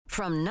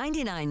From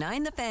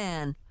 99.9 The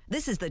Fan,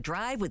 this is The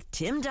Drive with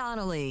Tim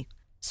Donnelly.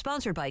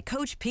 Sponsored by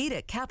Coach Pete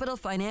at Capital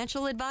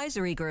Financial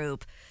Advisory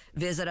Group.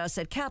 Visit us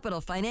at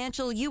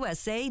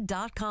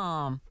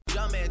capitalfinancialusa.com.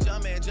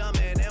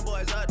 Jumpin', them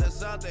boys up to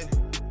something.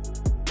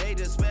 They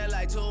just spent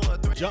like 2 or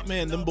 3.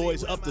 Jumpman, them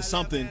boys up to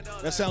something.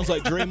 That sounds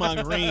like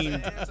Draymond Green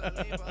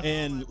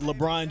and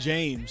LeBron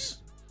James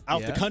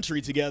out the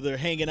country together,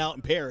 hanging out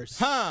in Paris.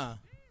 Huh.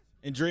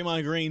 And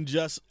Draymond Green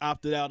just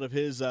opted out of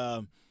his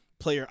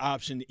player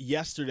option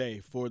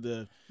yesterday for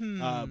the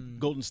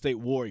Golden State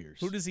Warriors.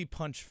 Who does he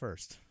punch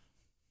first?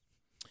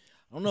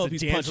 I don't know if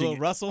he's punching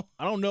Russell.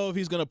 I don't know if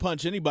he's going to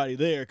punch anybody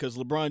there because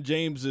LeBron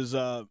James is,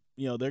 they're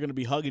going to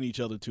be hugging each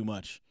other too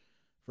much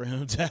for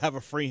him to have a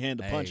free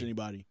hand to punch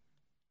anybody.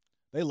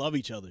 They love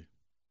each other.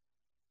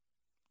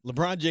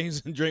 LeBron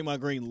James and Draymond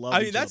Green love each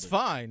other. That's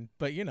fine,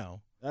 but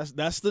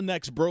That's the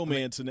next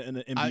bromance in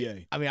the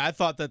NBA. I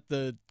thought that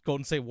the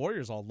Golden State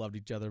Warriors all loved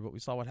each other, but we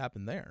saw what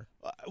happened there.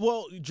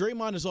 Well,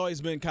 Draymond has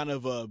always been kind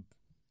of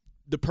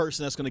the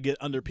person that's going to get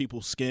under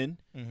people's skin.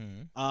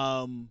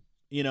 Mm-hmm.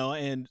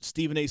 And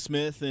Stephen A.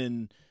 Smith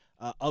and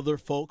other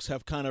folks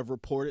have kind of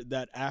reported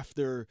that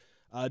after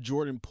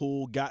Jordan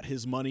Poole got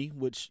his money,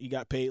 which he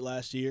got paid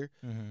last year,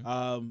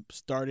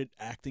 started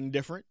acting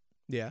different.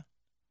 Yeah.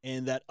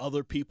 And that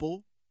other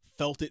people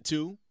felt it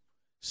too.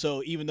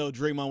 So even though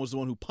Draymond was the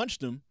one who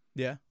punched him,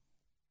 the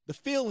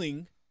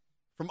feeling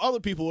from other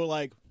people were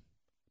like,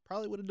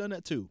 probably would have done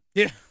that too.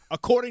 Yeah.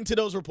 According to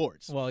those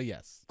reports. Well,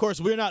 yes. Of course,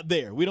 we're not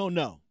there. We don't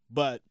know.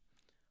 But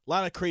a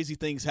lot of crazy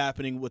things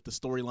happening with the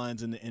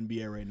storylines in the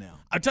NBA right now.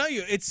 I'm telling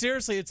you, it's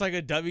like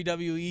a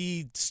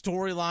WWE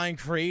storyline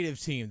creative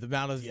team, the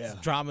amount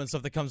of drama and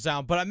stuff that comes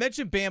down. But I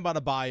mentioned Bam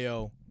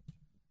Adebayo,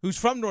 who's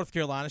from North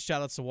Carolina.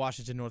 Shout out to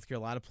Washington, North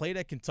Carolina. Played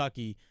at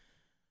Kentucky.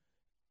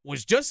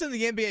 Was just in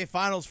the NBA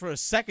Finals for a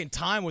second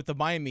time with the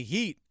Miami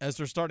Heat as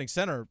their starting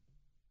center.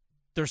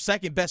 Their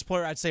second best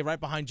player, I'd say,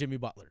 right behind Jimmy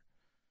Butler.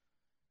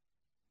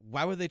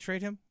 Why would they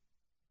trade him?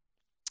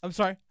 I'm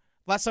sorry.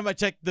 Last time I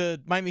checked,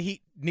 the Miami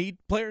Heat need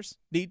players,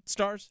 need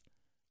stars.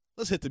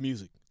 Let's hit the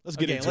music. Let's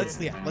get into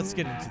it. Yeah, let's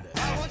get into this.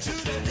 I want you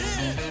to hit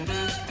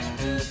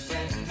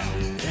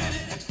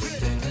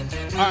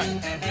it. All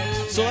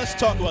right. So let's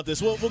talk about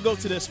this. We'll go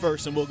to this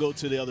first, and we'll go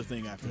to the other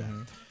thing after that.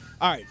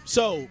 All right.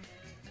 So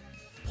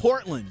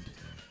Portland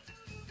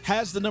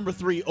has the number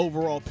 3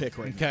 overall pick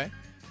right now. Okay.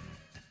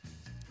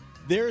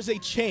 There is a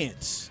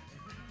chance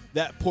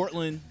that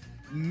Portland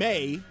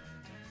may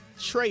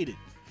trade it.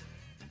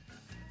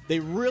 They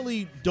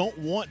really don't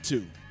want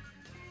to.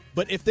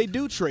 But if they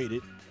do trade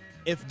it,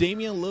 if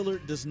Damian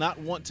Lillard does not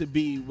want to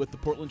be with the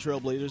Portland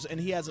Trail Blazers, and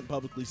he hasn't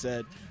publicly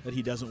said that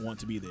he doesn't want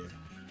to be there,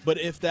 but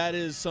if that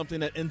is something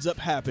that ends up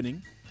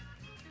happening,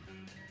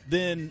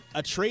 then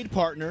a trade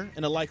partner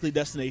and a likely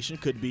destination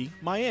could be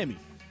Miami.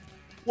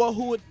 Well,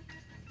 who would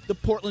the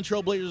Portland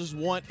Trail Blazers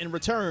want in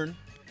return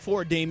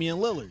for Damian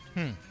Lillard?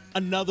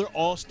 Another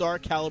all-star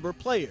caliber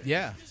player.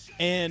 Yeah.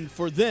 And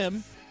for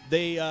them,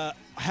 they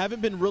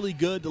haven't been really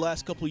good the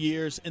last couple of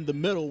years in the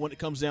middle when it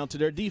comes down to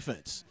their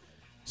defense.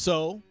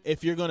 So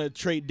if you're going to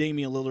trade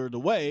Damian Lillard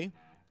away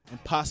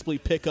and possibly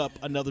pick up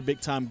another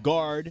big-time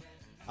guard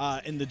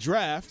in the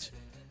draft,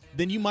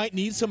 then you might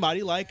need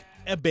somebody like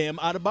a Bam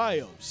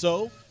Adebayo.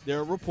 So there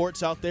are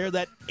reports out there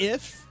that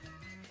if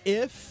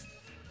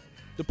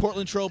the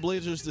Portland Trail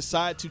Blazers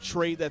decide to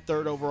trade that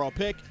 3rd overall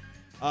pick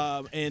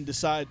and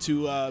decide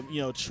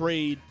to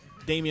trade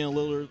Damian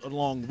Lillard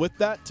along with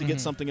that to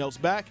get something else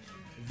back,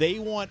 they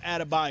want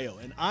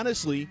Adebayo. And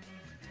honestly,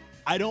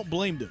 I don't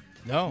blame them.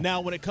 No.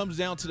 Now, when it comes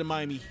down to the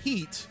Miami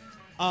Heat,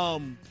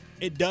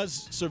 it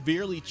does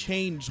severely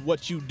change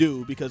what you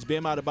do because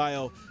Bam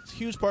Adebayo is a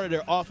huge part of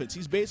their offense.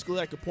 He's basically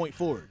like a point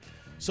forward.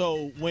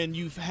 So when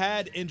you've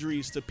had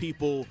injuries to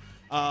people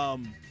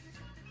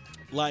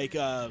like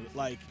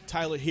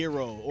Tyler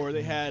Hero, or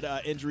they had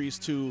injuries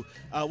to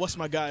what's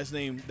my guy's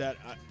name that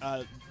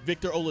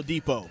Victor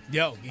Oladipo.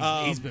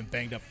 He's been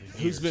banged up for years.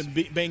 He's been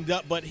banged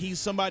up, but he's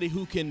somebody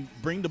who can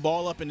bring the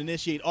ball up and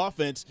initiate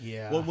offense.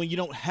 Yeah. Well, when you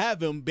don't have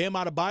him, Bam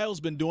Adebayo's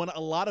been doing a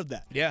lot of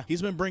that. Yeah.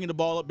 He's been bringing the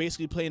ball up,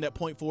 basically playing that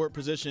point forward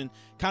position,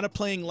 kind of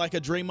playing like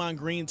a Draymond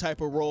Green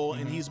type of role,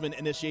 and he's been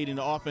initiating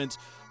the offense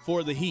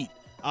for the Heat.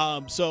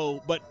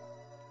 But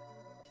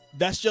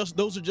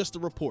those are just the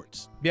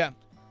reports. Yeah.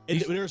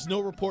 There's no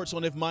reports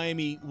on if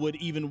Miami would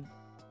even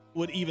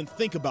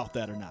think about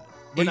that or not.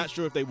 We're not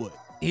sure if they would.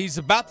 He's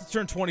about to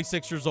turn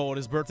 26 years old.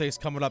 His birthday is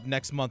coming up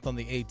next month on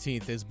the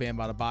 18th, is Bam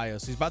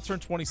Adebayo. So he's about to turn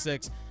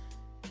 26.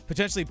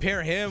 Potentially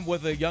pair him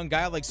with a young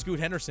guy like Scoot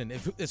Henderson.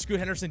 If Scoot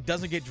Henderson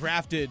doesn't get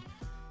drafted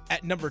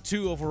at number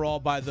 2 overall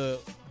by the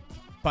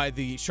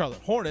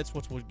Charlotte Hornets,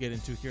 which we'll get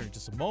into here in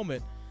just a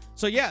moment.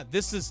 So yeah,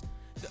 this is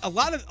a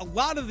lot of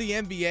the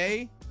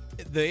NBA.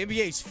 The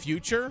NBA's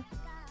future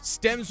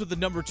stems with the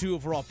number 2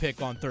 overall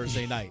pick on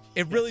Thursday night.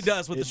 It really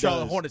does with the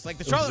Charlotte Hornets. Like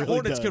the Charlotte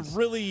Hornets could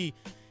really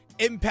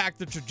impact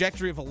the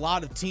trajectory of a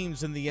lot of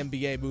teams in the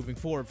NBA moving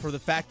forward, for the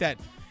fact that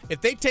if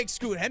they take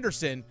Scoot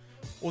Henderson,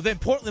 well, then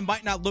Portland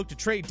might not look to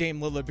trade Dame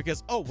Lillard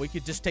because, we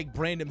could just take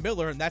Brandon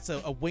Miller, and that's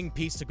a wing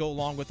piece to go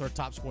along with our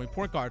top-scoring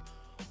point guard.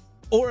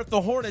 Or if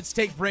the Hornets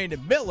take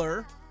Brandon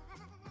Miller,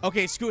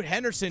 okay, Scoot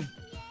Henderson,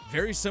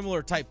 very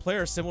similar type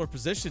player, similar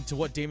position to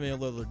what Damian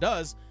Lillard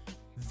does,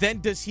 then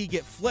does he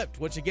get flipped,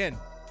 which, again,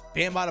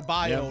 Bam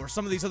Adebayo or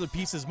some of these other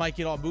pieces might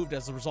get all moved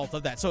as a result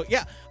of that. So,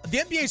 yeah, the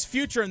NBA's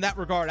future in that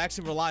regard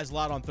actually relies a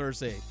lot on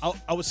Thursday.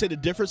 I would say the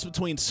difference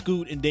between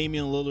Scoot and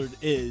Damian Lillard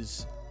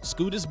is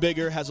Scoot is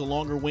bigger, has a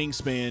longer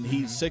wingspan.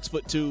 He's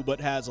 6'2", but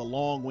has a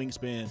long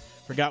wingspan.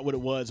 Forgot what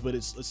it was, but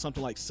it's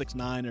something like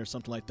 6'9" or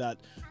something like that.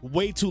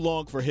 Way too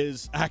long for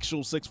his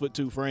actual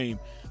 6'2" frame.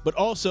 But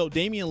also,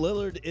 Damian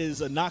Lillard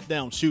is a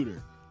knockdown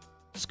shooter.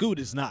 Scoot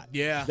is not.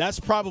 Yeah. That's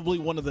probably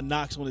one of the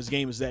knocks on his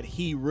game is that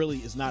he really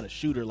is not a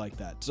shooter like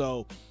that.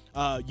 So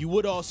you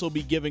would also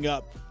be giving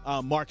up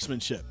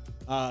marksmanship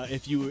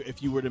if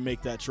you were to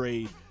make that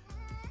trade.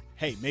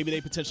 Hey, maybe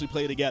they potentially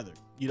play together.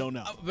 You don't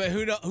know. But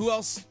who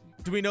else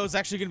do we know is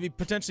actually going to be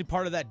potentially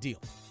part of that deal?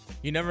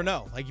 You never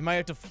know. Like, you might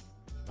have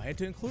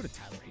to include a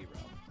Tyler Hero.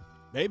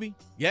 Maybe.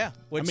 Yeah.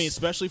 I mean,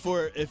 especially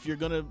if you're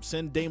going to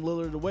send Dame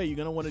Lillard away, you're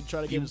going to want to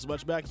try to get as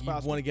much back as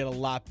possible. You want to get a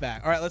lot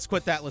back. All right, let's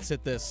quit that. Let's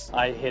hit this.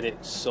 I hit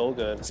it so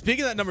good.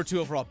 Speaking of that number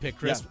 2 overall pick,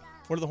 Chris,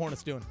 what are the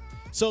Hornets doing?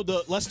 So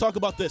let's talk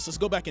about this. Let's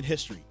go back in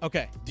history.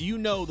 Okay. Do you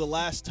know the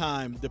last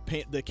time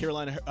the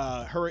Carolina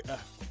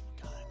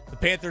the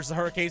Panthers, the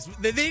Hurricanes,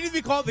 they need to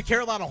be called the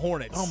Carolina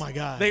Hornets. Oh, my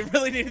God. They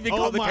really need to be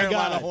called the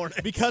Carolina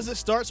Hornets. Because it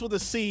starts with a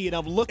C, and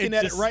I'm looking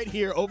at it right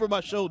here over my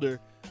shoulder.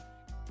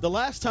 The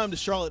last time the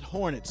Charlotte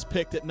Hornets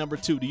picked at number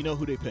 2, do you know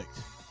who they picked?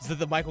 Is it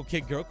the Michael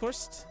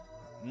Kidd-Gilchrist?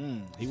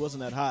 He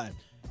wasn't that high.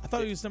 I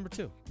thought he was number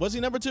 2. Was he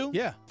number 2?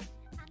 Yeah.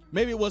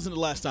 Maybe it wasn't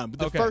the last time, but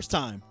the first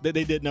time that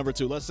they did number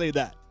 2, let's say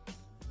that,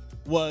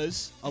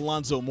 was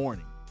Alonzo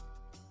Mourning.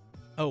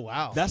 Oh,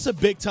 wow. That's a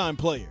big-time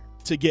player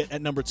to get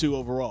at number 2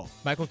 overall.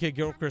 Michael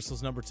Kidd-Gilchrist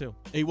was number 2.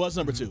 He was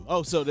number 2.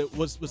 Oh, so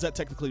was that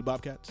technically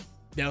Bobcats?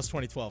 Yeah, it was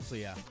 2012, so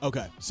yeah.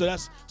 Okay. So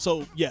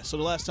the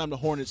last time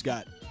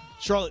the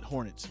Charlotte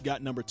Hornets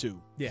got number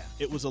 2. Yeah.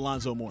 It was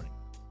Alonzo Mourning.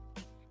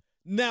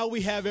 Now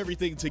we have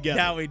everything together.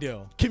 Now we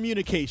do.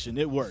 Communication,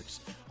 it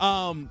works.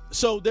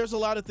 So there's a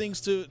lot of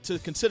things to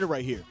consider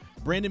right here.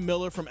 Brandon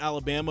Miller from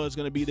Alabama is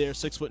going to be there,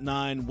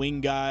 6'9",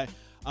 wing guy.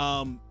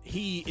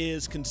 He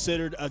is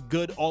considered a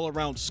good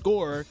all-around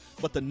scorer,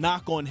 but the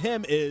knock on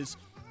him is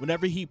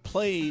whenever he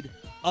played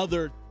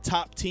other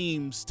top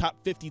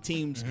 50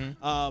 teams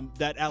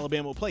that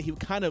Alabama will play, he would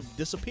kind of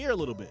disappear a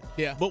little bit.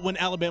 Yeah. But when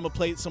Alabama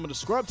played some of the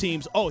scrub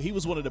teams, he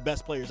was one of the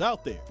best players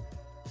out there.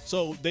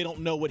 So they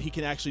don't know what he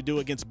can actually do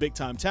against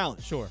big-time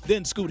talent. Sure.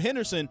 Then Scoot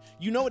Henderson,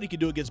 you know what he could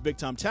do against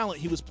big-time talent.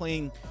 He was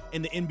playing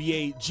in the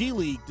NBA G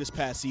League this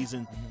past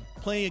season,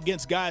 playing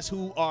against guys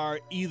who are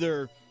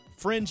either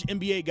fringe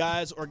NBA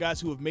guys or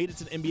guys who have made it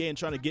to the NBA and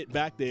trying to get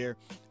back there,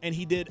 and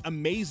he did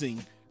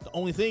amazing. The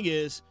only thing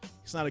is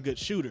he's not a good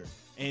shooter,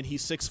 and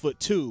he's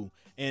 6'2".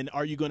 And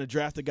are you going to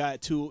draft a guy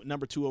at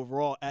number 2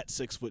 overall at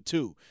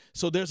 6'2"?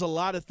 So there's a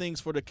lot of things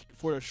for the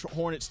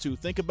Hornets to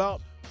think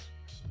about.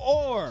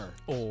 Or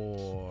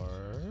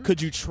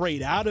could you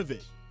trade out of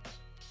it?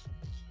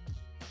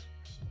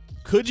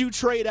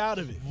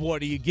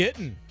 What are you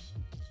getting?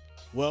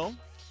 Well,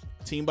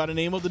 team by the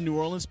name of the New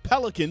Orleans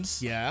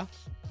Pelicans. Yeah.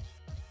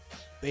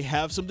 They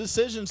have some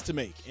decisions to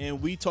make.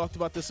 And we talked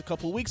about this a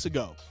couple of weeks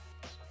ago,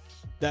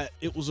 that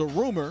it was a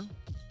rumor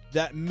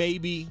that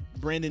maybe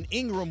Brandon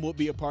Ingram would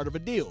be a part of a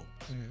deal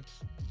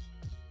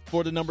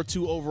for the number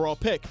 2 overall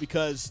pick,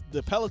 because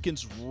the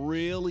Pelicans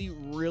really,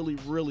 really,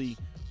 really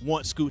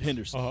want Scoot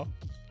Henderson.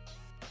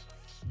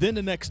 Then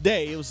the next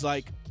day, it was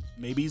like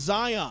maybe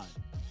Zion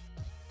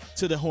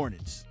to the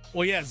Hornets.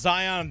 Well, yeah,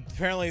 Zion,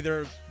 apparently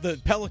the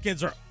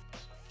Pelicans are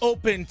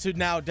open to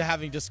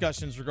having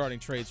discussions regarding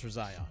trades for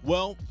Zion.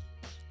 Well,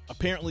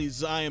 apparently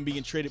Zion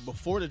being traded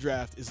before the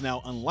draft is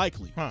now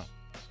unlikely.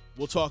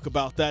 We'll talk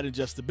about that in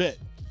just a bit.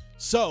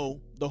 So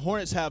the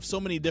Hornets have so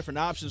many different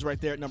options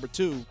right there at number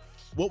 2.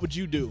 What would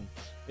you do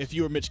if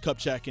you were Mitch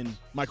Kupchak and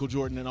Michael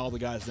Jordan and all the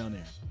guys down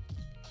there?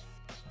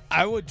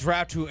 I would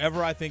draft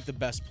whoever I think the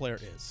best player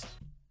is.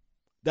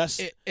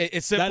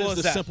 It's simple that is as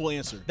the that. simple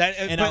answer,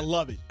 and I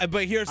love it.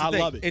 But here's the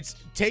thing: love it. It's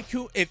take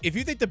who. If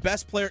you think the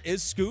best player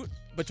is Scoot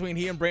between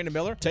he and Brandon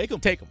Miller, take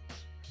him.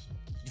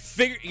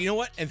 You know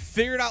what? And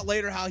figure it out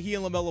later how he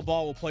and LaMelo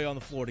Ball will play on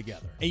the floor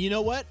together. And you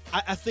know what?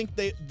 I think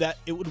that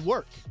it would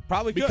work.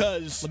 Probably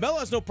because LaMelo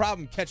has no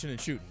problem catching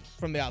and shooting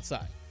from the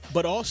outside.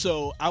 But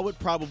also,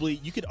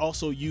 you could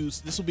also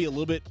use, this will be a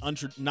little bit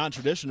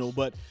non-traditional,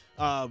 but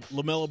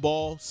LaMelo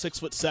Ball,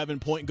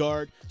 6'7" point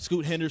guard,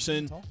 Scoot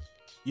Henderson.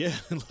 Yeah,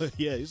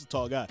 he's a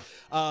tall guy.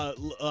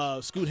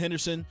 Scoot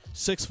Henderson,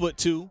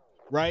 6'2",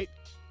 right?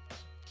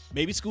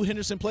 Maybe Scoot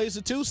Henderson plays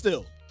the 2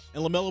 still,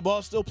 and LaMelo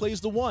Ball still plays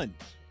the 1.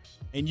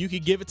 And you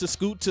could give it to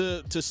Scoot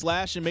to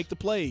slash and make the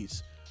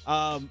plays.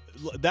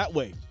 That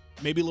way,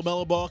 maybe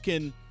LaMelo Ball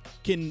can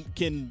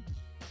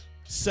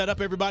set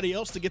up everybody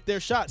else to get their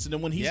shots, and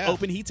then when he's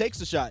open, he takes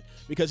the shot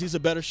because he's a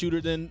better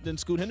shooter than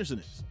Scoot Henderson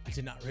is. I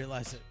did not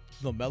realize that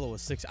LaMelo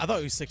was 6. I thought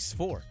he was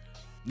 6'4".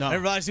 No. I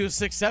didn't realize he was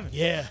 6'7".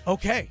 Yeah.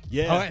 Okay.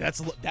 Yeah. All right.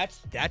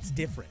 That's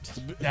different.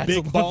 That's Big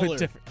a little baller. bit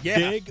different. Yeah.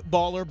 Big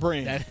baller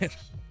brand.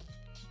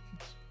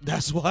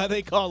 That's why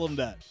they call him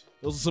that.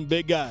 Those are some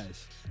big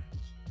guys.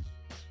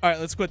 All right,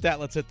 let's quit that.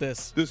 Let's hit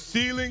this. The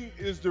ceiling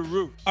is the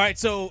roof. All right,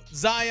 so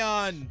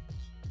Zion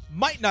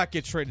might not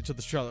get traded to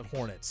the Charlotte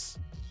Hornets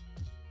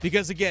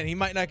because, again, he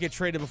might not get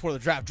traded before the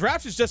draft.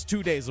 Draft is just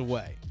 2 days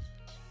away.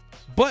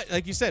 But,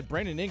 like you said,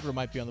 Brandon Ingram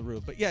might be on the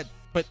roof.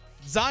 But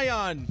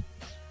Zion,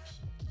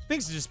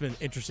 things have just been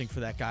interesting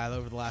for that guy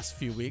over the last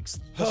few weeks.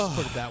 Let's just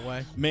put it that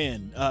way.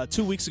 Man,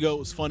 2 weeks ago it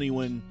was funny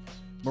when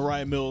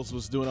Mariah Mills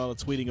was doing all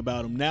the tweeting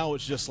about him. Now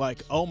it's just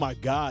like, oh, my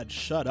God,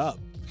 shut up.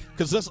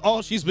 Because that's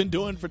all she's been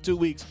doing for 2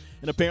 weeks,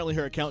 and apparently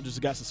her account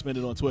just got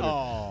suspended on Twitter.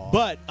 Aww.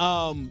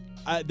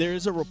 But there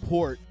is a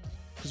report,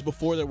 because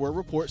before there were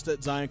reports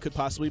that Zion could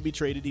possibly be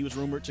traded. He was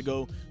rumored to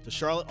go to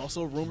Charlotte,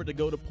 also rumored to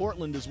go to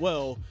Portland as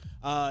well.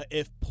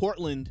 If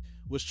Portland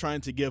was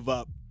trying to give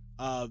up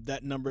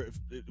that number,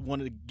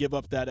 wanted to give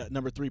up that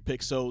number 3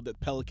 pick so that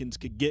Pelicans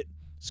could get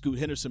Scoot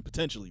Henderson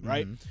potentially,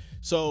 right? Mm-hmm.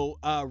 So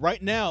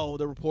right now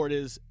the report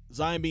is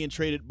Zion being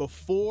traded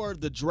before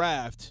the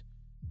draft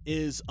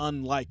is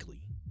unlikely.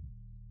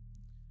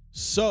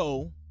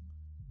 So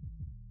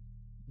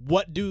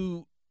what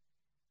do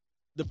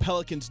the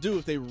Pelicans do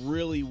if they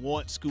really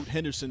want Scoot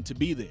Henderson to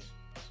be there?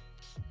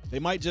 They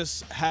might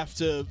just have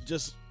to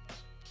just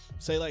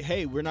say, like,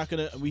 hey, we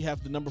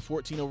have the number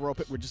 14 overall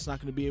pick. We're just not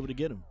going to be able to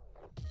get him.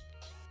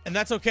 And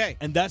that's okay.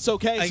 And that's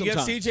okay And you have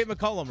sometimes. C.J.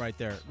 McCollum right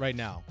there, right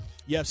now.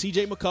 You have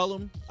C.J.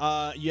 McCollum.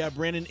 You have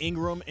Brandon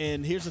Ingram.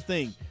 And here's the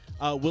thing.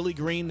 Willie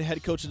Green, the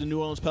head coach of the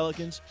New Orleans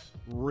Pelicans,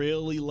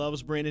 really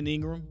loves Brandon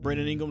Ingram.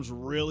 Brandon Ingram's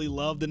really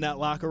loved in that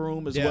locker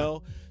room as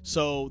well.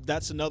 So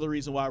that's another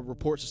reason why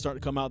reports are starting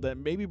to come out that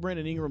maybe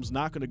Brandon Ingram's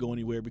not going to go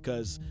anywhere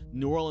because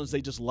New Orleans, they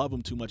just love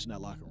him too much in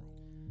that locker room.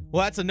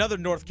 Well, that's another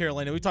North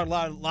Carolina. We talked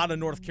a lot of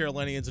North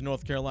Carolinians and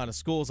North Carolina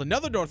schools.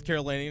 Another North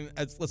Carolinian.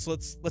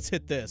 Let's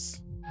hit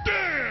this.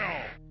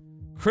 Damn!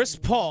 Chris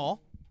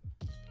Paul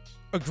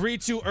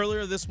agreed to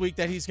earlier this week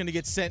that he's going to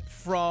get sent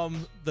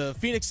from the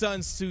Phoenix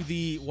Suns to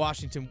the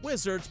Washington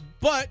Wizards,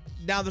 but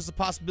now there's a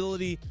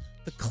possibility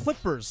the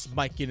Clippers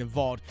might get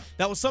involved.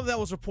 That was something that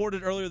was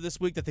reported earlier this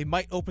week that they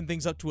might open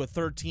things up to a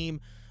third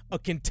team, a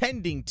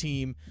contending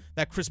team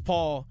that Chris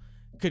Paul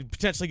could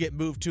potentially get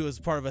moved to as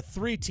part of a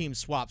 3-team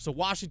swap. So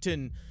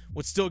Washington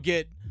would still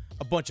get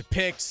a bunch of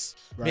picks,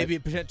 maybe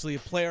potentially a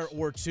player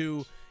or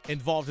two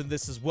involved in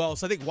this as well.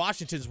 So I think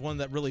Washington's one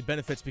that really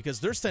benefits because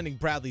they're sending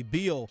Bradley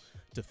Beal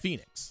to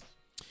Phoenix.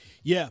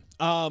 Yeah,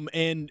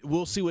 and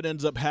we'll see what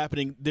ends up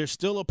happening. There's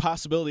still a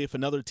possibility if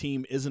another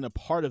team isn't a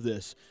part of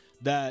this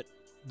that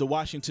the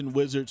Washington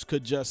Wizards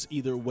could just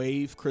either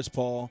waive Chris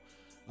Paul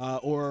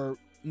or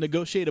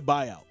negotiate a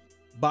buyout.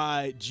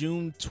 By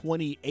June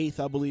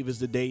 28th, I believe is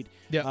the date,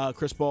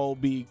 Chris Paul will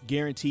be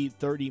guaranteed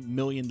 $30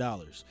 million.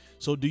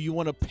 So do you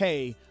want to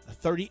pay a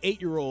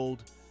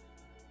 38-year-old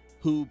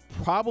who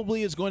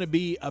probably is going to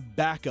be a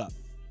backup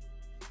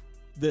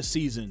this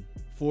season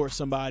for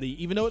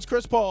somebody, even though it's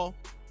Chris Paul,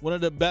 one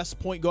of the best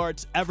point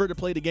guards ever to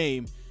play the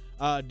game,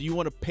 do you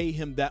want to pay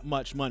him that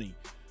much money?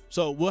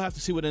 So we'll have to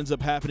see what ends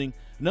up happening.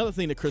 Another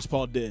thing that Chris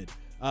Paul did.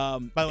 By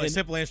the way,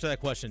 simple answer to that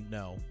question,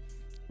 no.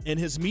 In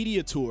his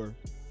media tour,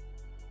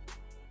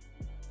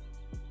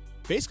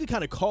 basically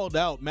kind of called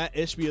out Matt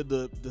Ishbia,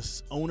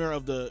 the owner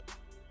of the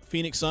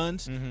Phoenix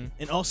Suns,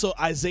 and also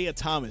Isiah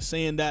Thomas,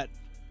 saying that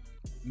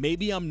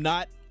maybe I'm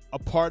not a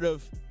part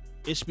of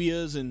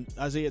Ishbia's and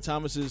Isiah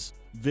Thomas's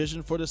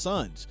vision for the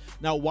Suns.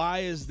 Now, why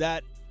is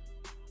that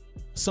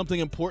something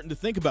important to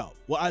think about?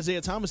 Well,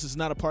 Isiah Thomas is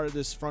not a part of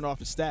this front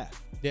office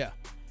staff. Yeah.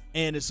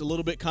 And it's a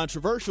little bit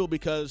controversial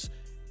because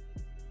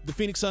the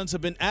Phoenix Suns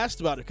have been asked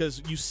about it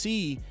because you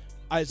see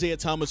Isiah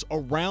Thomas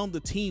around the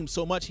team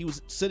so much. He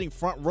was sitting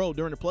front row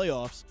during the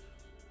playoffs.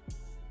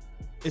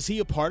 Is he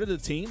a part of the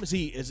team? Is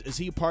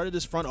he a part of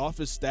this front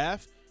office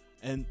staff?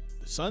 And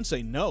the Suns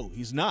say no,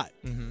 he's not.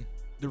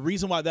 The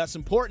reason why that's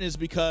important is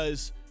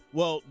because,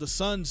 well, the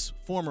Suns'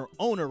 former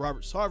owner,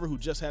 Robert Sarver, who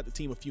just had the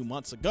team a few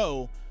months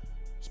ago,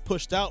 was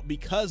pushed out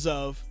because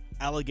of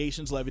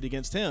allegations levied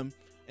against him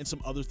and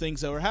some other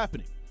things that were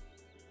happening.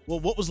 Well,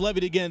 what was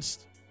levied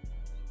against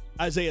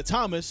Isiah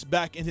Thomas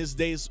back in his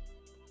days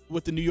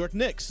with the New York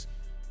Knicks?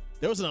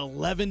 There was an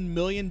 $11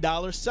 million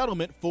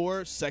settlement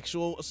for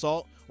sexual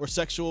assault or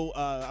sexual,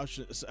 I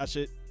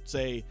should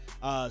say,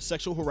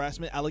 sexual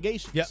harassment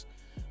allegations. Yep.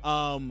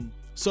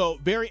 So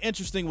very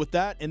interesting with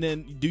that. And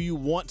then do you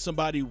want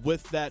somebody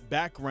with that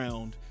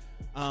background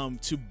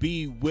to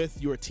be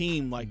with your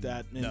team like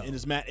that? And, No. and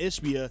is Matt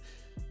Ishbia,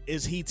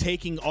 is he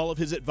taking all of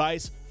his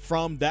advice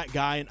from that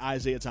guy and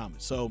Isiah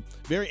Thomas? So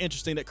very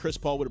interesting that Chris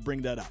Paul would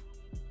bring that up.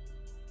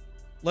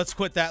 Let's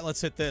quit that.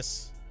 Let's hit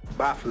this.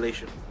 Bye,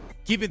 Felicia.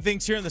 Keeping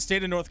things here in the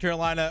state of North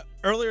Carolina.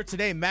 Earlier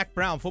today, Mack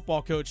Brown,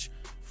 football coach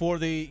for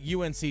the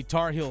UNC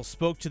Tar Heels,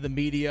 spoke to the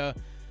media.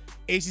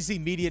 ACC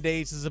Media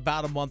Days is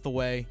about a month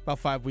away, about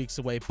 5 weeks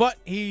away. But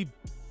he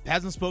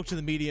hasn't spoke to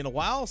the media in a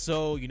while,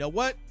 so you know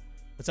what?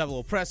 Let's have a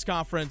little press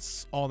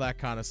conference, all that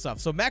kind of stuff.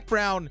 So Mack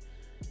Brown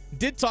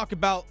did talk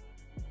about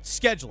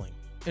scheduling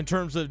in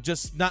terms of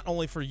just not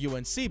only for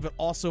UNC, but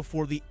also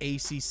for the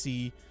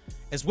ACC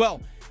as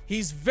well.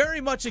 He's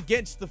very much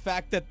against the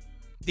fact that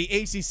the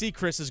ACC,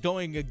 Chris, is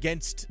going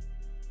against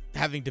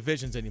having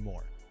divisions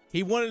anymore.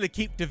 He wanted to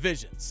keep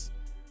divisions.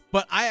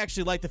 But I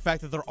actually like the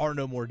fact that there are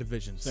no more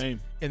divisions in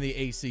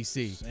the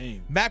ACC.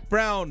 Same. Mack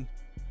Brown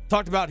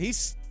talked about he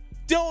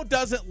still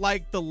doesn't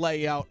like the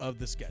layout of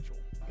the schedule.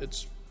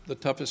 It's the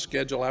toughest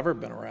schedule I've ever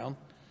been around.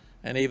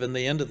 And even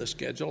the end of the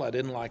schedule, I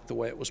didn't like the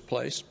way it was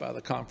placed by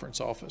the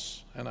conference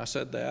office. And I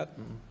said that,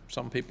 and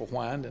some people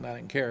whined, and I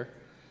didn't care.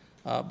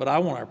 But I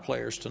want our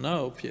players to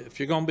know, if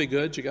you're going to be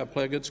good, you got to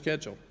play a good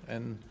schedule.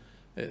 And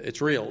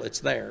it's real. It's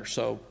there.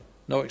 So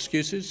no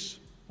excuses.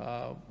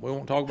 We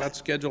won't talk about the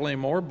schedule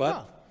anymore,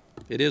 but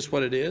it is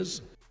what it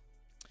is.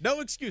 No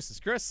excuses,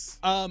 Chris.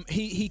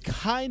 He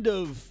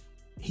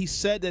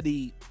said that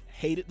he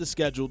hated the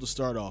schedule to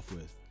start off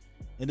with.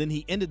 And then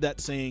he ended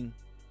that saying,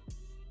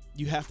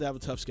 you have to have a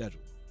tough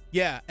schedule.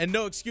 Yeah, and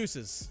no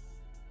excuses.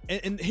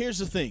 And here's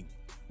the thing.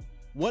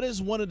 What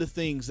is one of the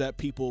things that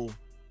people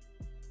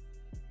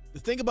 – the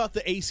thing about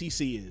the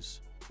ACC is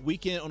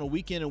on a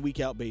weekend and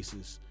week-out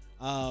basis,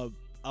 a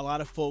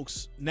lot of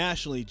folks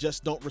nationally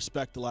just don't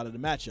respect a lot of the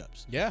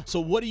matchups. Yeah.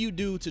 So what do you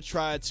do to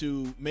try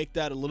to make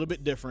that a little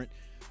bit different,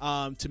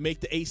 to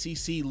make the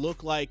ACC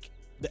look like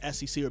the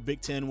SEC or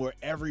Big Ten, where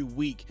every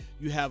week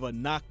you have a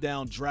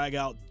knockdown,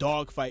 drag-out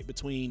dogfight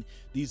between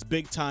these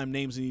big-time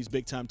names and these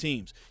big-time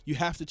teams? You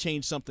have to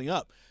change something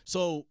up.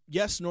 So,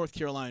 yes, North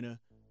Carolina,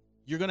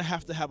 you're going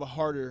to have a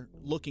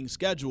harder-looking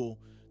schedule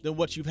than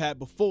what you've had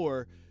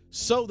before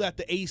so that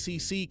the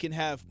ACC can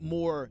have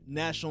more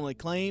national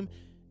acclaim.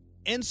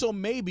 And so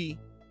maybe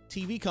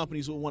TV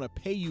companies will want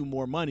to pay you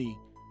more money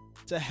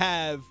to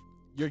have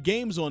your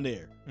games on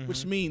there,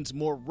 which means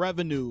more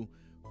revenue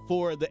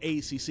for the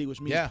ACC,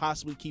 which means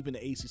possibly keeping the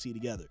ACC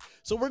together.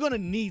 So we're going to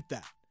need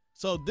that.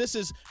 So this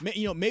is,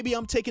 maybe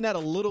I'm taking that a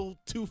little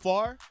too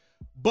far,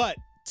 but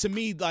to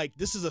me, like,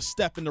 this is a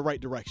step in the right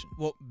direction.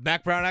 Well,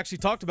 Mack Brown actually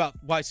talked about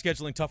why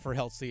scheduling tougher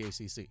helps the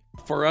ACC.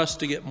 For us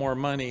to get more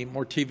money,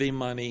 more TV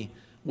money,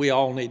 we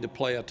all need to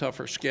play a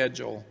tougher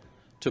schedule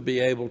to be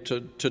able to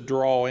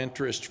draw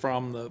interest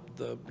from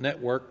the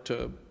network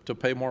to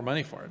pay more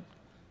money for it.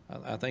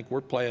 I think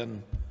we're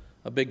playing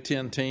a Big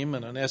Ten team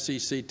and an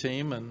SEC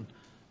team and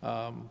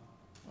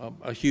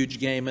a huge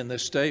game in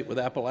this state with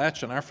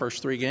Appalachian our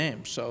first 3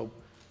 games. So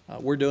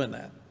we're doing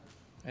that.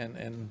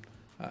 And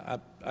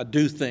I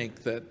do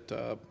think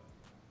that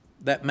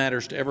that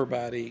matters to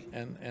everybody.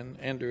 And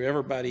Andrew,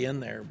 everybody in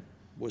there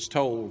was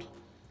told,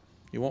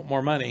 you want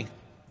more money,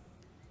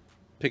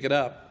 pick it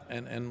up.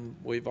 And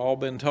we've all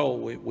been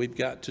told we've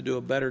got to do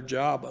a better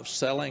job of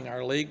selling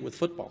our league with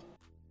football.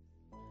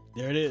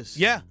 There it is.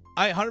 Yeah,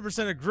 I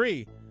 100%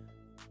 agree.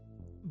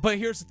 But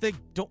here's the thing.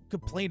 Don't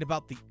complain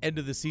about the end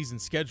of the season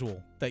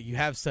schedule that you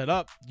have set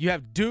up. You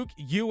have Duke,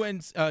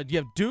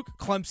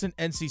 Clemson,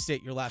 NC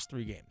State, your last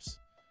 3 games.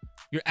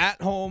 You're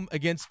at home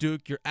against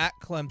Duke, you're at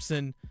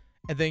Clemson,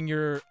 and then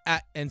you're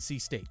at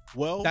NC State.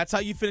 Well, that's how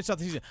you finish out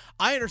the season.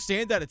 I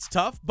understand that it's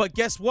tough, but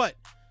guess what?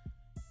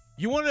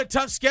 You wanted a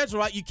tough schedule,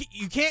 right?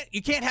 You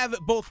can't have it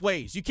both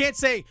ways. You can't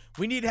say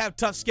we need to have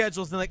tough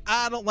schedules and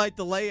I don't like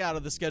the layout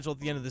of the schedule at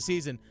the end of the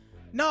season.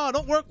 No, it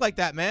don't work like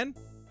that, man.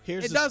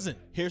 It doesn't.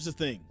 Here's the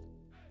thing.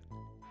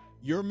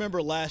 You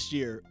remember last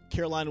year,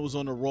 Carolina was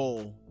on a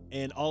roll,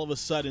 and all of a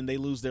sudden they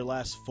lose their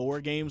last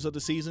 4 games of the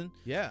season.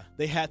 Yeah.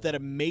 They had that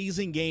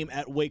amazing game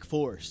at Wake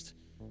Forest,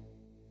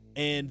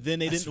 and then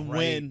they didn't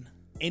win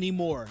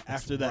anymore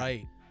after that.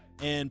 Right.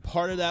 And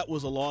part of that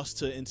was a loss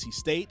to NC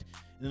State.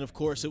 And then, of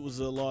course, it was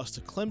a loss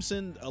to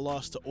Clemson, a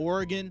loss to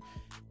Oregon.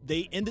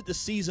 They ended the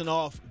season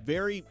off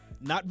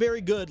not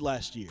very good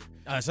last year.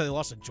 So they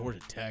lost to Georgia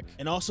Tech.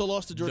 And also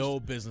lost to Georgia. No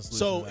business losing.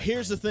 So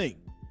here's the thing.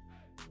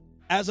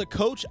 As a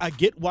coach, I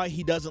get why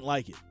he doesn't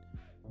like it.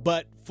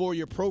 But for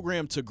your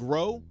program to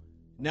grow,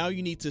 now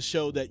you need to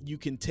show that you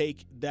can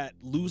take that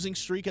losing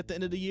streak at the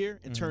end of the year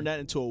and turn that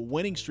into a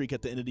winning streak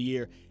at the end of the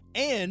year.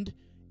 And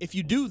if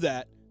you do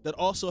that, that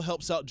also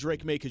helps out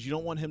Drake May, because you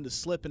don't want him to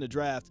slip in the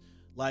draft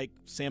like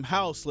Sam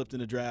Howell slipped in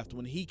the draft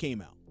when he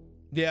came out.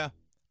 Yeah,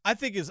 I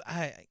think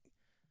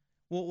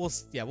we'll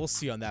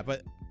see on that,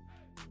 but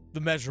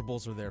the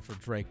measurables are there for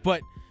Drake.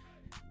 But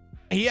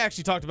he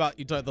actually talked about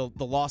the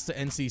loss to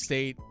NC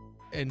State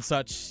and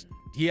such.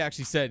 He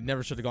actually said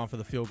never should have gone for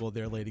the field goal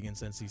there late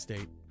against NC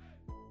State.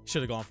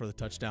 Should have gone for the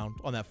touchdown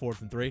on that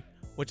 4th and 3,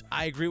 which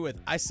I agree with.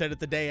 I said it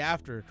the day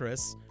after,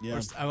 Chris. Yeah.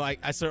 I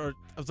was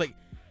like,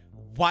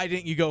 why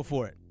didn't you go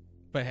for it?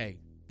 But hey,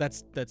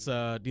 that's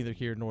neither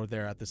here nor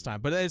there at this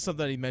time. But that is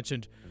something that he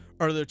mentioned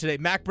earlier today.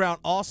 Mack Brown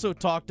also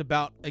talked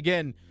about,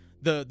 again,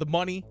 the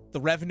money, the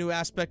revenue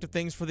aspect of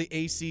things for the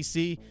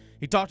ACC.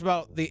 He talked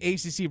about the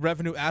ACC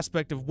revenue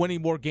aspect of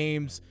winning more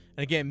games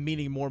and, again,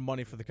 meaning more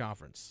money for the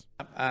conference.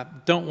 I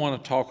don't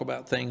want to talk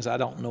about things I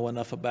don't know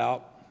enough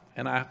about,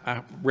 and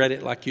I read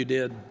it like you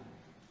did.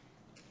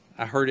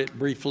 I heard it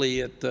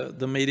briefly at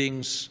the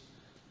meetings.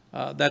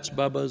 That's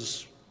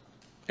Bubba's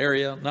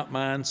area, not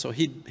mine, so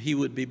he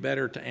would be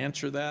better to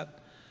answer that.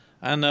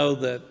 I know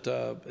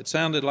that it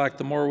sounded like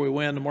the more we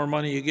win, the more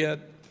money you get,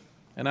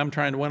 and I'm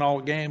trying to win all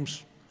the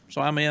games,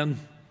 so I'm in.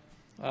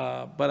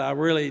 But I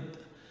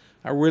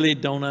really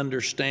don't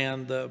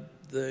understand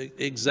the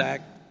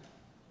exact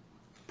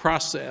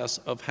process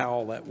of how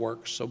all that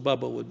works. So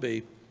Bubba would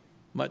be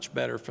much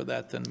better for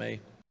that than me.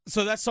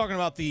 So that's talking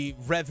about the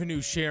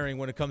revenue sharing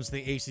when it comes to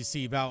the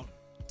ACC, about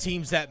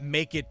teams that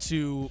make it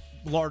to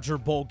larger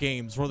bowl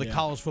games or the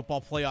college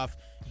football playoff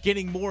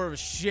getting more of a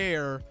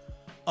share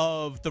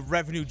of the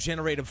revenue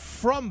generated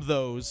from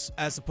those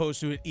as opposed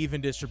to an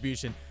even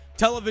distribution.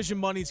 Television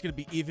money is going to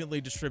be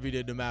evenly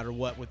distributed no matter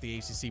what with the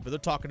ACC, but they're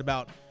talking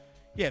about,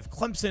 if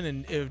Clemson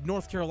and if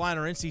North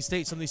Carolina or NC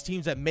State, some of these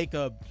teams that make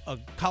a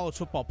college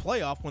football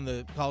playoff when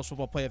the college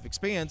football playoff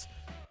expands,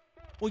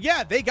 well,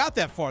 yeah, they got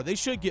that far. They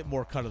should get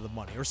more cut of the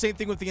money. Or same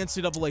thing with the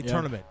NCAA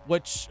tournament,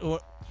 which,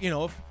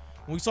 when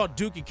we saw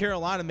Duke and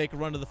Carolina make a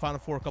run to the Final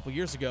Four a couple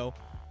years ago,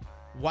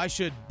 why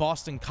should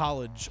Boston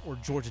College or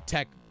Georgia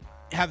Tech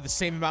have the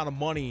same amount of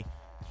money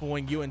for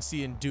when UNC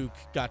and Duke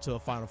got to the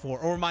Final Four,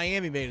 or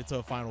Miami made it to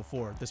the Final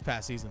Four this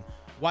past season?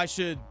 Why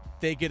should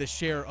they get a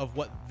share of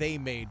what they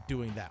made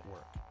doing that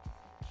work?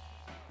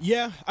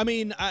 Yeah, I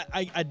mean,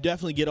 I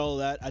definitely get all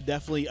of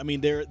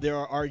that. There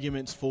are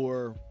arguments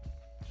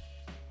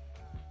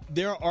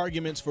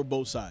for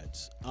both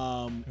sides,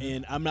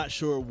 and I'm not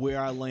sure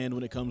where I land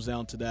when it comes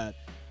down to that.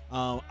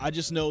 I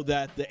just know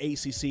that the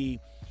ACC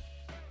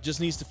just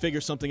needs to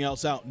figure something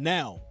else out.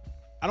 Now,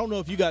 I don't know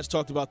if you guys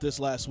talked about this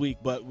last week,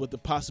 but with the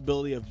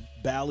possibility of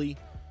Bally,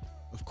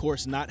 of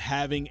course, not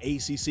having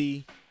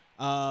ACC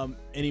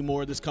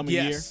anymore this coming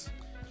year,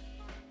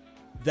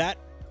 that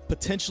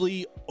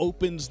potentially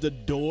opens the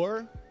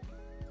door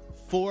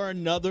for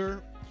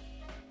another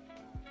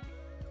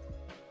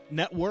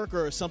network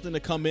or something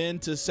to come in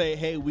to say,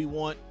 hey, we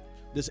want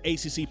this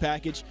ACC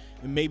package,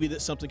 and maybe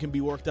that something can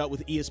be worked out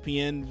with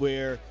ESPN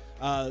where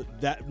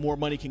that more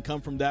money can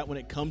come from that when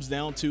it comes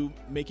down to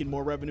making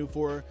more revenue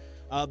for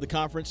the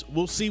conference.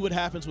 We'll see what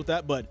happens with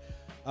that, but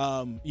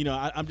I'm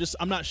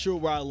not sure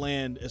where I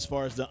land as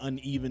far as the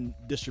uneven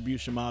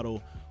distribution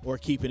model or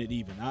keeping it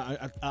even.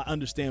 I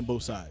understand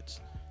both sides.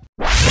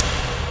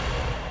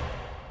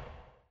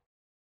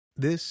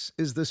 This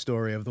is the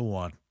story of the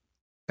one.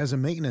 As a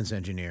maintenance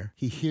engineer,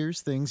 he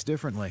hears things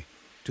differently.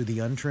 To the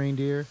untrained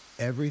ear,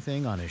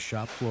 everything on his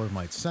shop floor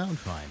might sound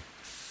fine,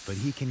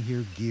 but he can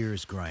hear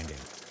gears grinding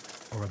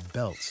or a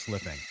belt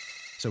slipping.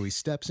 So he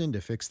steps in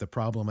to fix the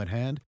problem at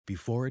hand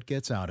before it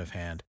gets out of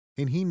hand.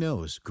 And he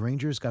knows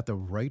Grainger's got the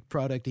right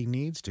product he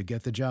needs to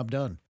get the job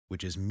done,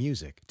 which is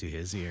music to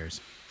his ears.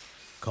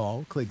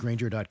 Call, click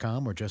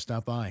Grainger.com, or just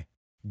stop by.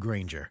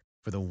 Grainger,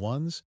 for the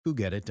ones who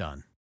get it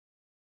done.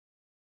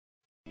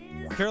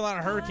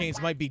 Carolina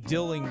Hurricanes might be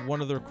dealing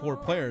one of their core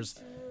players.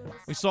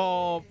 We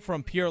saw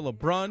from Pierre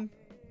LeBrun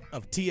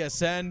of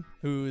TSN,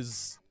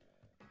 who's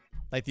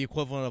like the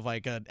equivalent of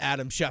like an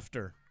Adam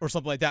Schefter or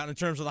something like that in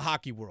terms of the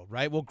hockey world,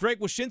 right? Well, Greg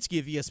Wyshynski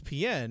of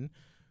ESPN,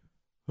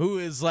 who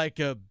is like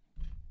a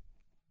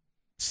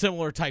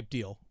similar type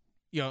deal,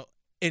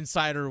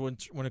 insider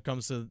when it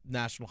comes to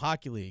National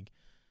Hockey League,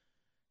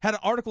 had an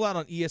article out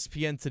on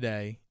ESPN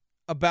today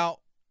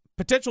about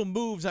potential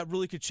moves that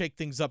really could shake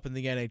things up in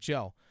the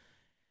NHL.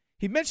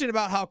 He mentioned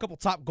about how a couple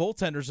top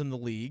goaltenders in the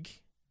league,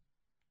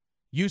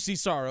 UC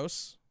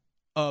Saros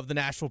of the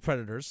Nashville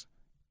Predators,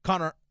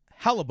 Connor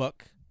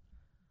Hellebuyck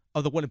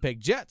of the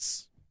Winnipeg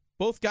Jets,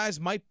 both guys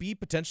might be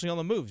potentially on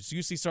the moves.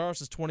 UC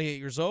Saros is 28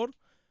 years old.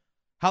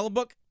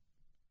 Hellebuyck,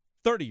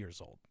 30 years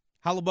old.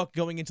 Hellebuyck,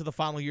 going into the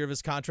final year of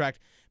his contract,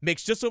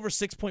 makes just over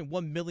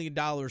 $6.1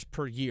 million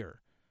per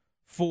year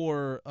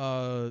for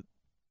the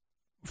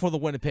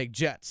Winnipeg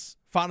Jets.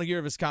 Final year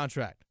of his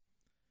contract.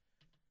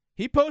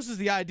 He poses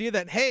the idea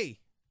that, hey,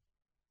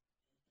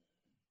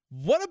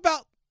 what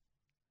about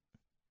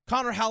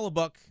Connor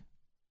Hellebuyck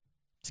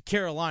to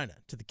Carolina,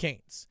 to the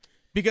Canes?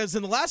 Because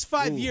in the last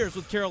 5 years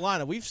with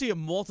Carolina, we've seen a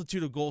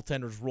multitude of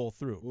goaltenders roll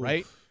through,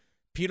 right?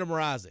 Peter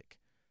Mrazek.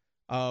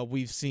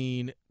 We've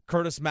seen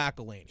Curtis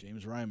McElhinney.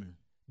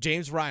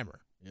 James Reimer.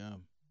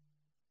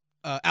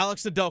 Yeah.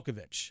 Alex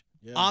Nedeljkovic.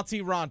 Yeah.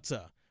 Antti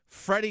Raanta.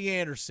 Freddie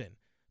Andersen.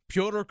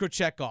 Pyotr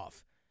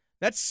Kochetkov.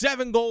 That's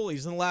 7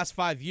 goalies in the last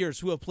 5 years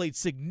who have played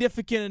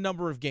significant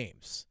number of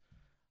games.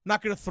 I'm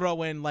not going to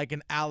throw in like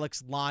an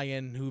Alex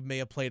Lyon who may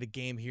have played a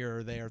game here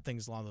or there,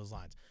 things along those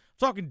lines.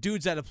 I'm talking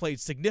dudes that have played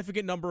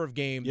significant number of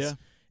games. Yeah.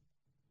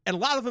 And a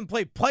lot of them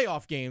played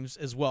playoff games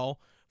as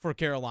well for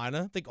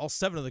Carolina. I think all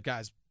 7 of the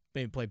guys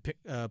maybe played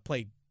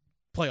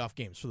playoff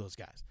games for those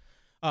guys.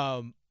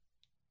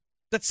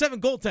 That's 7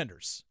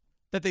 goaltenders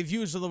that they've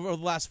used over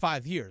the last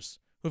 5 years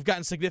who've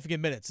gotten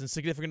significant minutes and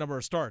significant number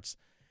of starts.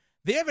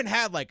 They haven't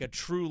had like a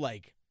true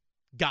like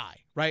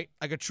guy, right?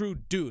 Like a true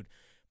dude.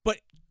 But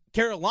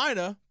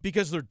Carolina,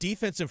 because their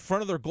defense in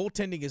front of their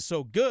goaltending is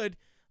so good,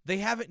 they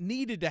haven't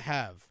needed to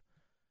have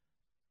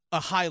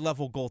a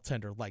high-level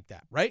goaltender like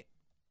that, right?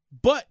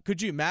 But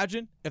could you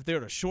imagine if they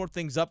were to shore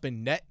things up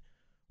in net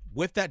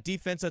with that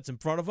defense that's in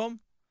front of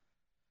them?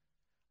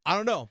 I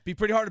don't know. Be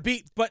pretty hard to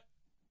beat, but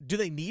do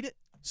they need it?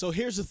 So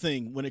here's the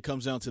thing when it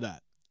comes down to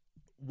that.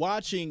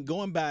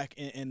 going back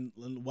and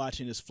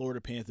watching this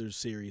Florida Panthers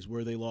series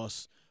where they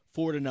lost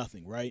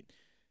 4-0, right?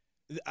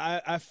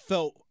 I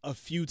felt a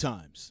few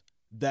times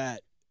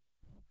that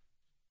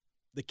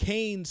the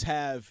Canes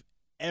have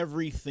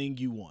everything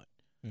you want.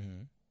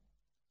 Mm-hmm.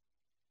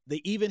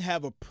 They even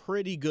have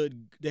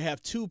they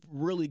have two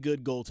really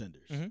good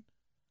goaltenders, mm-hmm.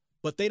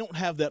 but they don't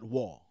have that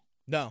wall.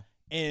 No.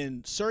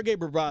 And Sergei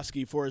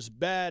Bobrovsky, for as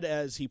bad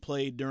as he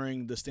played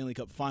during the Stanley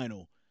Cup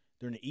final,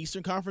 during the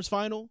Eastern Conference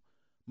final,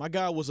 my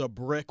guy was a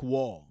brick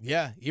wall.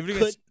 Yeah, even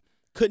against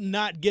could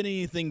not get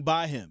anything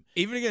by him.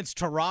 Even against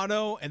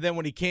Toronto, and then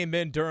when he came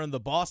in during the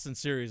Boston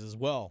series as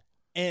well.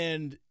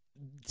 And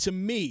to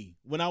me,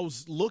 when I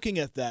was looking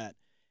at that,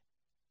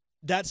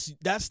 that's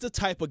the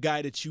type of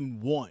guy that you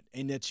want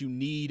and that you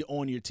need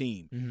on your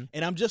team. Mm-hmm.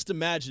 And I'm just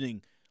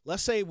imagining,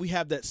 let's say we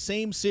have that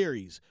same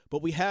series,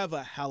 but we have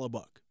a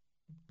Hellebuyck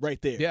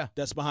right there. Yeah.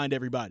 That's behind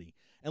everybody.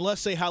 And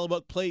let's say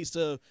Hellebuyck plays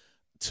to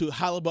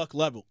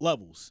Hellebuyck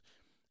levels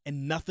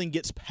and nothing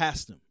gets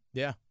past him.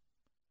 Yeah.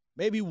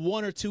 Maybe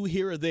one or two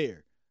here or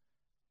there.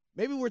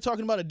 Maybe we're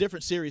talking about a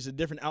different series, a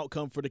different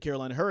outcome for the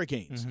Carolina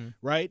Hurricanes, mm-hmm.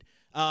 right?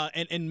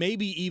 And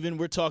maybe even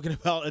we're talking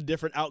about a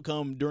different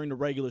outcome during the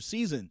regular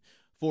season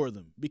for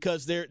them,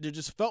 because there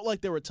just felt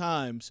like there were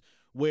times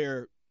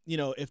where,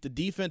 if the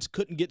defense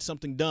couldn't get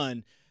something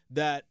done,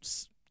 that,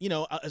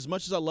 as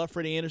much as I love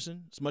Freddie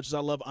Andersen, as much as I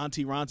love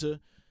Ante Raanta,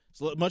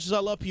 as much as I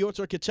love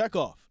Pyotr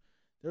Kochetkov,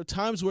 there are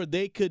times where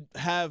they could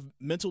have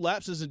mental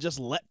lapses and just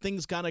let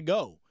things kind of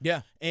go.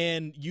 Yeah.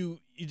 And you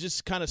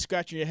just kind of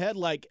scratching your head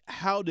like,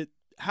 how did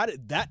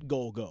that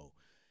goal go?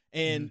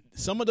 And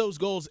some of those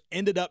goals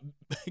ended up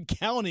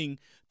counting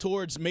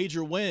towards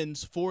major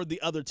wins for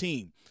the other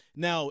team.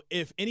 Now,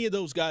 if any of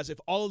those guys, if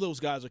all of those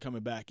guys are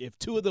coming back, if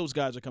two of those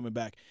guys are coming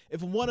back,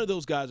 if one of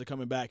those guys are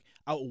coming back,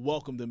 I would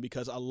welcome them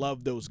because I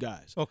love those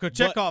guys. Well,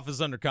 Kochetkov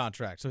is under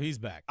contract, so he's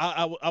back.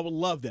 I would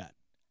love that.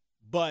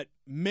 But,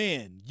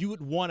 man, you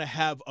would want to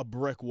have a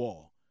brick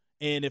wall.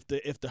 And if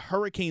the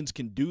Hurricanes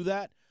can do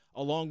that,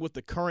 along with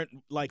the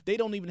current, like, they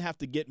don't even have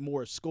to get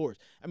more scores.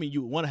 I mean,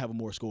 you would want to have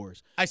more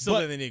scores. I still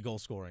think they need goal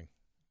scoring.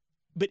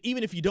 But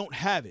even if you don't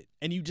have it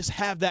and you just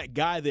have that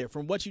guy there,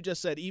 from what you just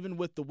said, even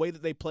with the way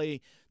that they play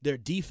their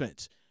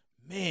defense,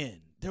 man,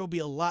 there will be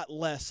a lot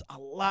less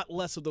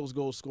of those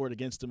goals scored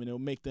against them, and they'll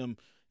make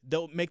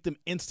them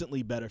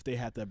instantly better if they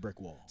had that brick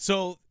wall.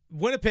 So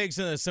Winnipeg's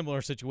in a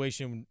similar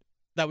situation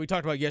that we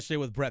talked about yesterday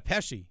with Brett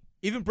Pesce.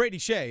 Even Brady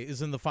Shea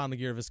is in the final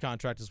year of his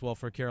contract as well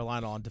for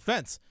Carolina on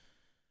defense.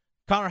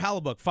 Connor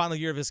Hellebuyck, final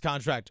year of his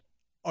contract.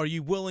 Are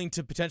you willing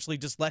to potentially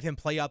just let him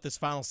play out this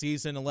final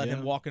season and let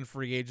him walk in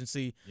free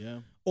agency? Yeah.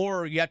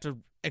 Or you have to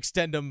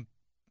extend him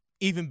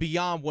even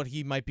beyond what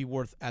he might be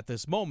worth at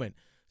this moment?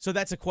 So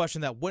that's a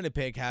question that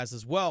Winnipeg has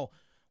as well.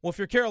 Well, if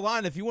you're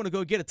Carolina, if you want to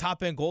go get a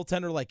top-end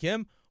goaltender like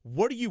him,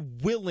 what are you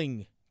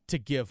willing to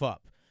give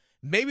up?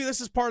 Maybe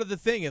this is part of the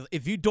thing.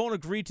 If you don't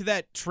agree to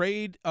that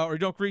trade or you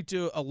don't agree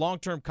to a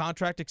long-term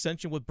contract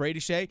extension with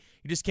Brady Shea,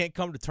 you just can't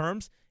come to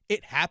terms.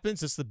 It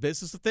happens. It's the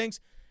business of things.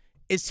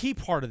 Is he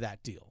part of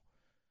that deal?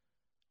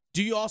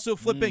 Do you also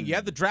flip in? You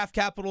have the draft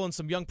capital and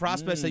some young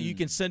prospects that you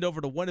can send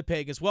over to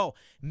Winnipeg as well.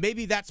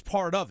 Maybe that's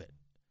part of it.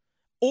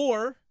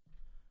 Or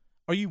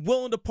are you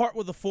willing to part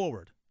with a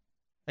forward?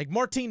 Like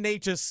Martin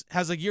Necas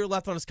has a year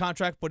left on his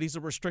contract, but he's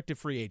a restricted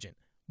free agent.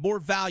 More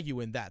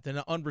value in that than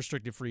an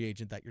unrestricted free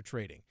agent that you're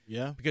trading.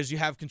 Yeah. Because you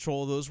have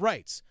control of those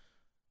rights.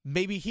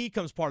 Maybe he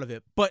comes part of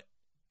it. But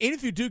even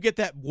if you do get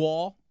that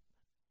wall,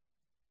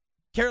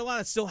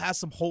 Carolina still has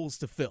some holes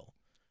to fill.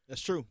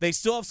 That's true. They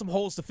still have some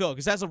holes to fill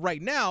because as of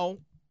right now,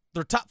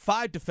 their top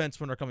 5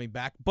 defensemen are coming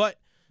back. But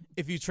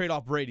if you trade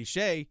off Brady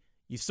Shea,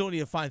 you still need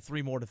to find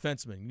 3 more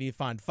defensemen. You need to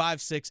find 5,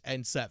 6,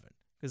 and 7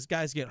 because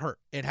guys get hurt.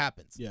 It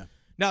happens. Yeah.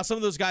 Now, some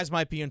of those guys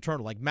might be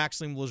internal, like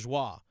Maxime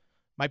Lajoie.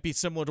 Might be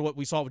similar to what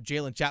we saw with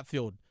Jalen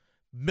Chatfield.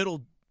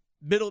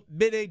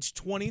 Mid-age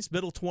 20s,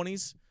 middle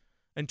 20s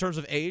in terms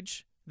of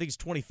age. I think he's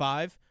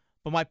 25,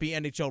 but might be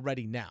NHL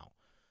ready now.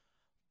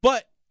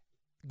 But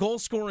goal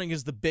scoring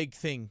is the big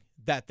thing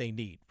that they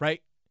need,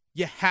 right?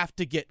 You have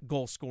to get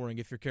goal scoring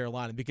if you're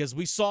Carolina because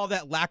we saw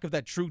that lack of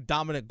that true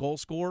dominant goal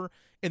scorer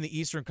in the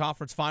Eastern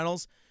Conference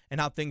Finals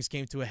and how things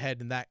came to a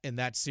head in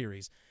that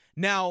series.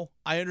 Now,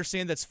 I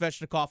understand that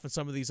Svechnikov and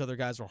some of these other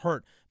guys were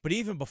hurt, but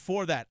even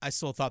before that, I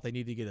still thought they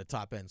needed to get a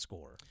top-end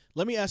scorer.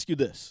 Let me ask you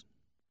this.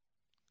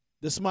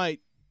 This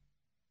might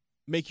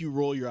make you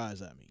roll your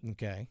eyes at me.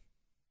 Okay.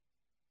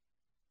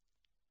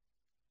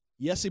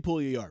 Jesse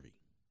Puljujarvi.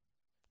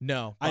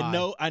 No.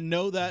 I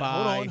know that.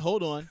 Bye.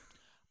 Hold on.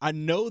 I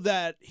know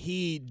that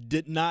he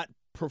did not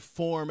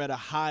perform at a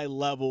high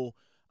level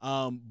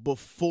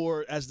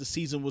before as the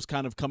season was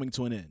kind of coming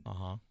to an end.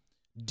 Uh-huh.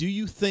 Do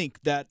you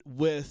think that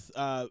with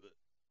the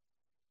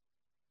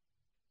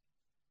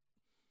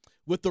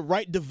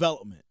right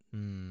development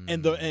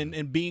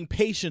and being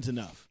patient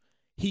enough,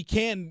 he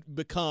can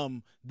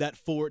become that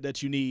forward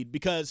that you need?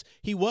 Because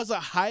he was a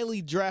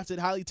highly drafted,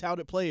 highly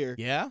touted player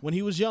when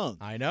he was young.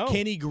 I know.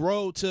 Can he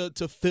grow to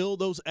fill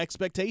those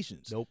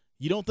expectations? Nope.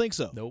 You don't think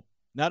so? Nope.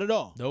 Not at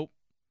all? Nope.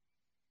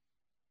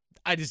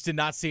 I just did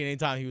not see any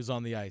time he was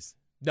on the ice.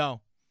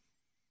 No.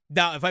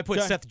 Now, if I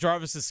put Seth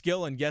Jarvis'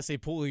 skill in Jesse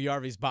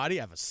Puljujärvi's body,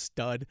 I have a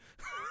stud.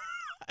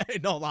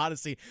 In all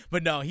honesty.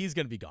 But no, he's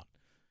going to be gone.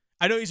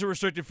 I know he's a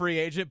restricted free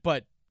agent,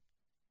 but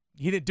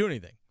he didn't do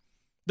anything.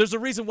 There's a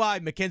reason why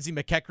Mackenzie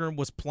McEachern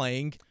was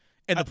playing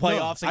in the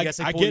playoffs, and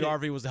Jesse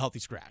Puljujärvi was a healthy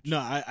scratch. No,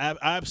 I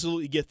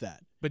absolutely get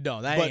that. But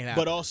no, that ain't happening.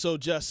 But also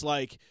just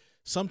like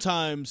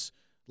sometimes,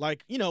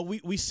 like, you know,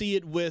 we see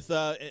it with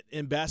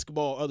in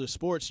basketball, other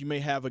sports, you may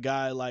have a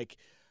guy like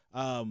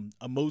a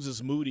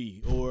Moses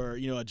Moody or,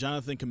 you know, a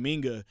Jonathan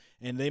Kuminga,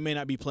 and they may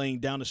not be playing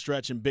down the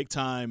stretch in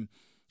big-time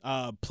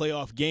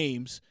playoff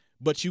games,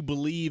 but you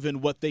believe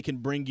in what they can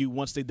bring you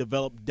once they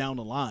develop down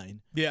the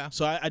line. Yeah.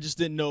 So I just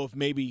didn't know if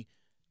maybe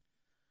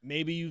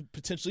you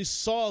potentially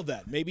saw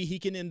that. Maybe he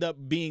can end up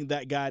being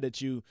that guy that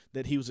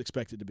he was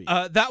expected to be.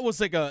 That was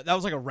like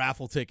a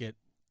raffle ticket.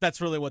 That's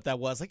really what that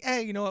was. Like,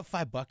 hey, you know what?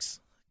 $5.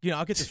 You know,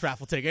 I'll get this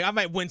raffle ticket. I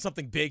might win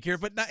something big here,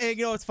 but hey,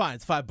 you know, it's fine.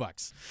 It's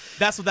 $5.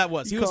 That's what that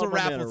was. He was a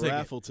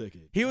raffle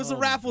ticket. He was a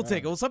raffle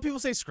ticket. Well, some people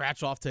say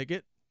scratch off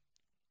ticket,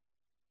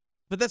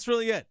 but that's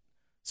really it.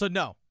 So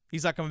no,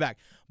 he's not coming back.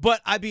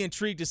 But I'd be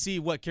intrigued to see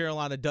what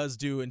Carolina does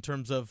do in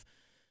terms of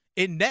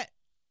in net.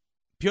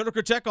 Pyotr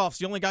Kochekov's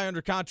the only guy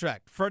under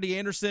contract. Freddie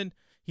Andersen,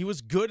 he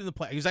was good in the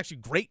play. He was actually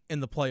great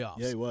in the playoffs.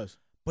 Yeah, he was.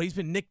 But he's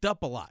been nicked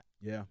up a lot.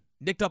 Yeah.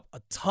 Nicked up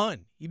a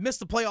ton. He missed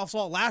the playoffs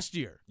all last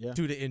year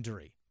due to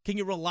injury. Can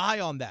you rely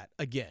on that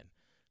again?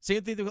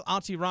 Same thing with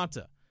Antti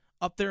Raanta.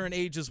 Up there in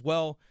age as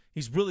well.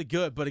 He's really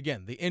good. But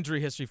again, the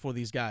injury history for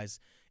these guys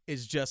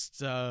is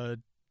just, I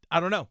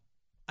don't know.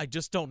 I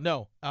just don't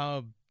know.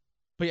 But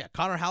yeah,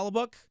 Connor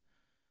Hellebuyck,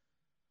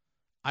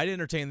 I'd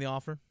entertain the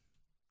offer.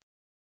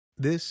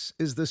 This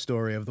is the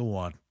story of the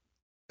one.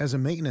 As a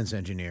maintenance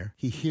engineer,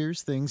 he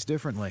hears things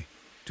differently.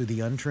 To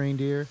the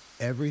untrained ear,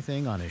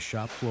 everything on his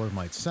shop floor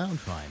might sound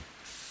fine,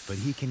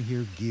 but he can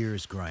hear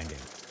gears grinding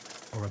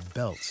or a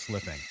belt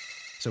slipping.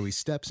 So he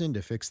steps in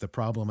to fix the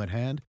problem at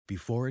hand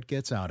before it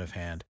gets out of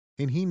hand.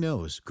 And he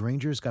knows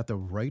Grainger's got the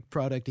right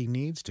product he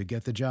needs to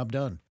get the job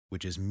done,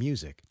 which is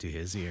music to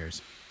his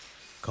ears.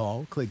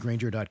 Call, click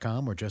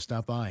Grainger.com, or just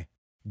stop by.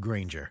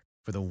 Grainger,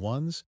 for the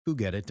ones who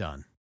get it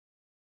done.